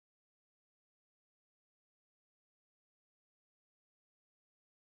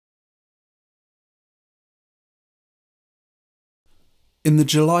In the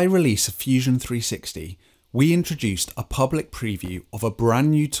July release of Fusion 360, we introduced a public preview of a brand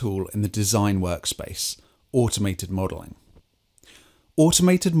new tool in the design workspace, automated modelling.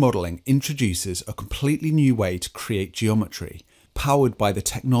 Automated modelling introduces a completely new way to create geometry, powered by the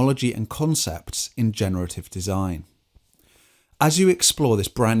technology and concepts in generative design. As you explore this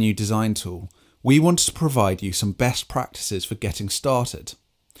brand new design tool, we wanted to provide you some best practices for getting started.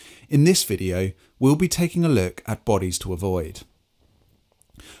 In this video, we'll be taking a look at bodies to avoid.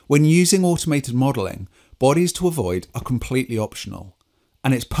 When using automated modelling, bodies to avoid are completely optional,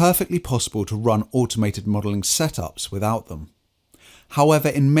 and it's perfectly possible to run automated modelling setups without them. However,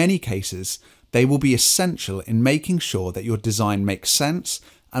 in many cases, they will be essential in making sure that your design makes sense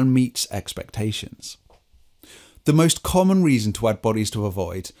and meets expectations. The most common reason to add bodies to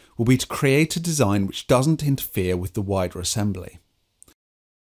avoid will be to create a design which doesn't interfere with the wider assembly.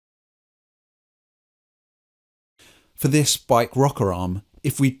 For this bike rocker arm,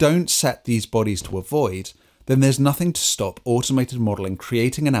 if we don't set these bodies to avoid, then there's nothing to stop automated modelling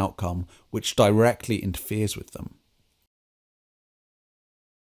creating an outcome which directly interferes with them.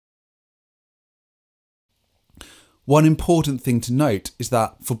 One important thing to note is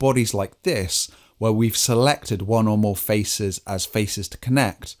that for bodies like this, where we've selected one or more faces as faces to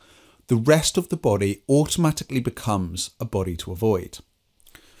connect, the rest of the body automatically becomes a body to avoid.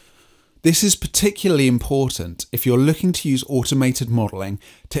 This is particularly important if you're looking to use automated modelling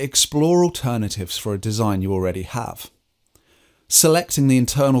to explore alternatives for a design you already have. Selecting the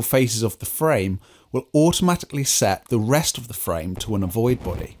internal faces of the frame will automatically set the rest of the frame to an avoid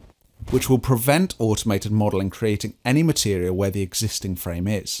body, which will prevent automated modelling creating any material where the existing frame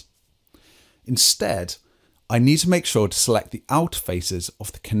is. Instead, I need to make sure to select the outer faces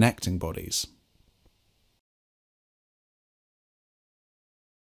of the connecting bodies.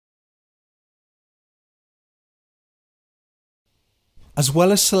 As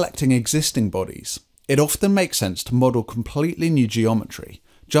well as selecting existing bodies, it often makes sense to model completely new geometry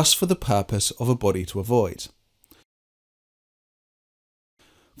just for the purpose of a body to avoid.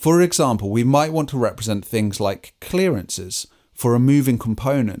 For example, we might want to represent things like clearances for a moving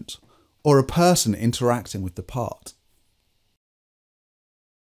component or a person interacting with the part.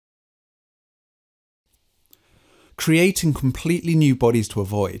 Creating completely new bodies to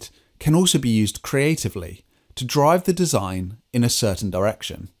avoid can also be used creatively to drive the design in a certain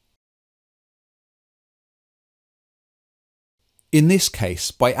direction. In this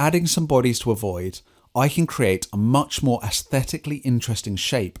case, by adding some bodies to avoid, I can create a much more aesthetically interesting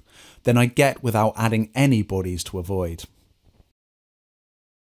shape than I get without adding any bodies to avoid.